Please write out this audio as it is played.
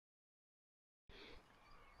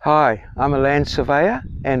Hi, I'm a land surveyor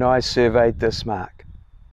and I surveyed this mark.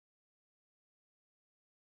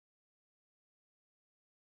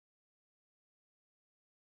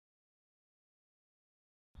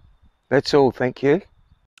 That's all, thank you.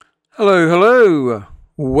 Hello, hello.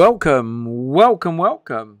 Welcome.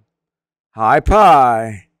 Hi,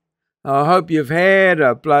 Pie. I hope you've had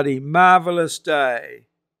a bloody marvellous day.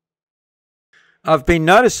 I've been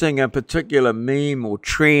noticing a particular meme or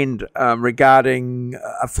trend regarding,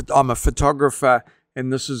 I'm a photographer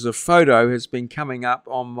and this is a photo has been coming up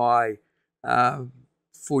on my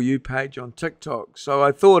For You page on TikTok. So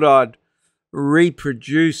I thought I'd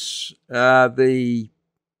reproduce the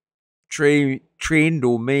trend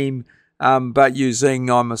or meme, but using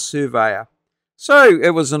I'm a surveyor. So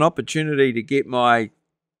it was an opportunity to get my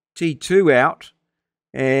T2 out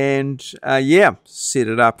and set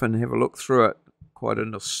it up and have a look through it. Quite a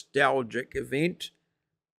nostalgic event.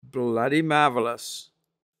 Bloody marvellous.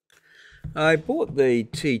 I bought the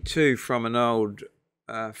T2 from an old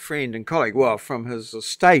friend and colleague, well, from his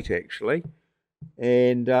estate actually,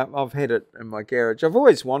 and I've had it in my garage. I've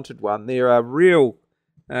always wanted one. They're a really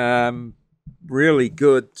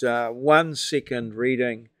good 1 second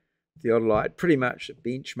reading theodolite, pretty much a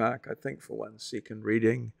benchmark, I think, for 1 second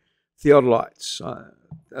reading theodolites. A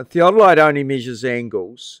theodolite only measures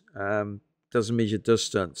angles, doesn't measure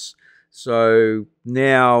distance. So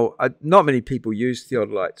now, not many people use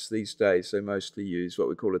theodolites these days. They mostly use what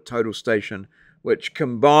we call a total station, which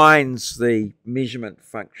combines the measurement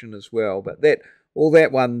function as well. But all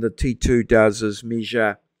that one, the T2 does is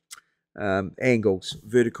measure angles,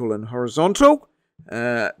 vertical and horizontal,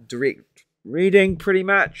 direct reading pretty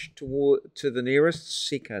much to the nearest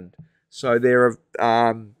second. So they're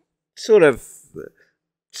sort of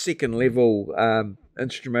second level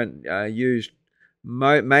instrument used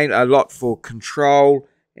a lot for control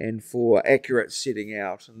and for accurate setting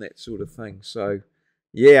out and that sort of thing. So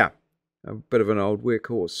yeah, a bit of an old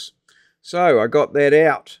workhorse. So I got that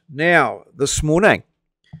out. Now this morning,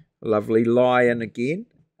 a lovely lie-in again.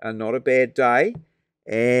 Not a bad day.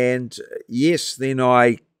 And yes, then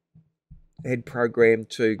I had programmed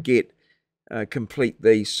to complete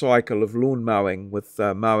the cycle of lawn mowing with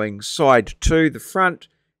mowing side to the front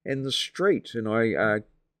and the street. And I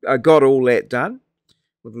got all that done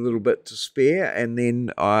with a little bit to spare. And then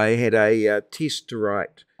I had a test to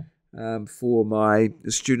write for my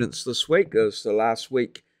students this week. It was the last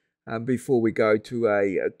week before we go to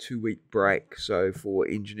a 2-week break, so for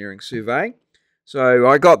engineering surveying. So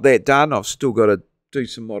I got that done. I've still got to do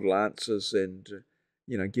some model answers and,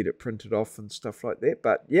 get it printed off and stuff like that.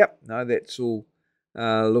 But, yep, no, that's all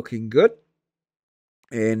looking good.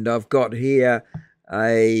 And I've got here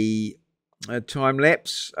a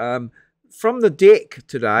time-lapse from the deck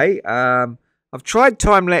today. I've tried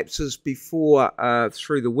time-lapses before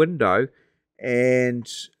through the window, and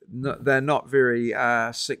they're not very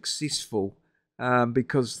successful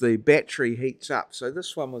because the battery heats up. So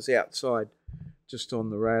this one was outside, just on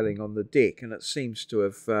the railing on the deck, and it seems to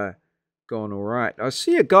have gone all right. I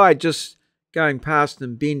see a guy just going past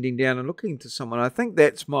and bending down and looking to someone. I think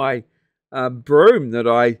that's my broom that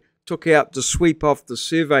I took out to sweep off the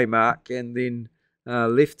survey mark and then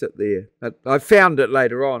left it there. But I found it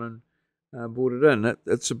later on and brought it in.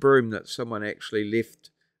 It's a broom that someone actually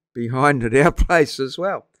left behind at our place as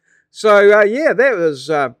well. So yeah, that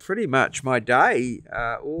was pretty much my day,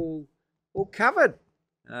 all covered.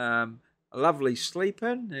 A lovely sleep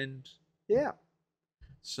in, and yeah,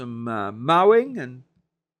 some mowing, and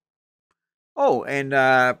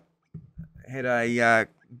had a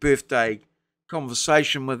birthday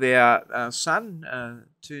conversation with our son.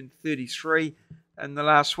 Turned 33 in the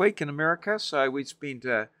last week in America, so we spent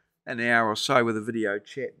an hour or so with a video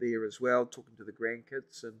chat there as well, talking to the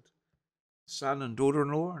grandkids and son and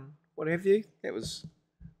daughter-in-law and what have you. That was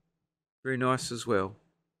very nice as well.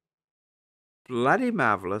 Bloody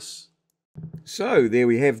marvellous. So there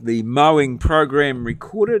we have the mowing program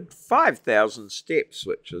recorded, 5,000 steps,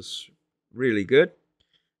 which is really good.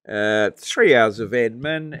 3 hours of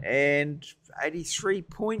admin and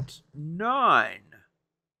 83.9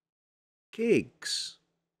 gigs.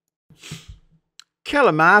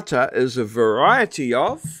 Kalamata is a variety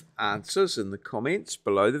of answers in the comments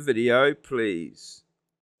below the video, please.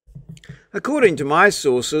 According to my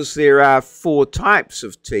sources, there are 4 types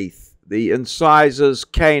of teeth: the incisors,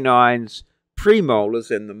 canines, premolars,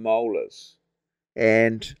 and the molars.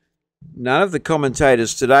 And none of the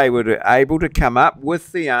commentators today were able to come up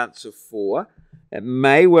with the answer for. It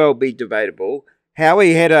may well be debatable.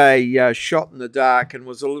 Howie had a shot in the dark and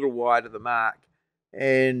was a little wide of the mark.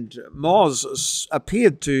 And Moz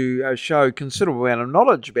appeared to show considerable amount of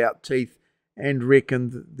knowledge about teeth and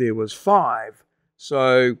reckoned that there was 5.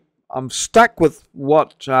 So I'm stuck with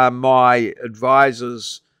what my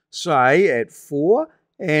advisors say at 4,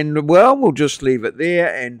 and well, we'll just leave it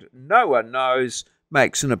there, and no one knows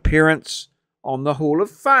makes an appearance on the Hall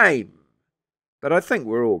of Fame. But I think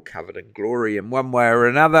we're all covered in glory in one way or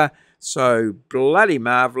another, so bloody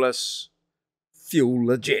marvellous, fuel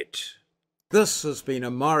legit. This has been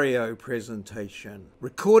a maureo presentation,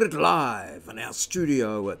 recorded live in our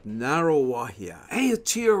studio at Ngaruawahia,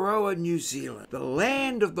 Aotearoa, New Zealand, the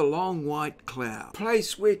land of the long white cloud,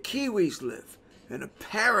 place where Kiwis live, in a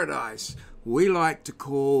paradise we like to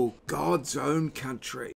call God's own country.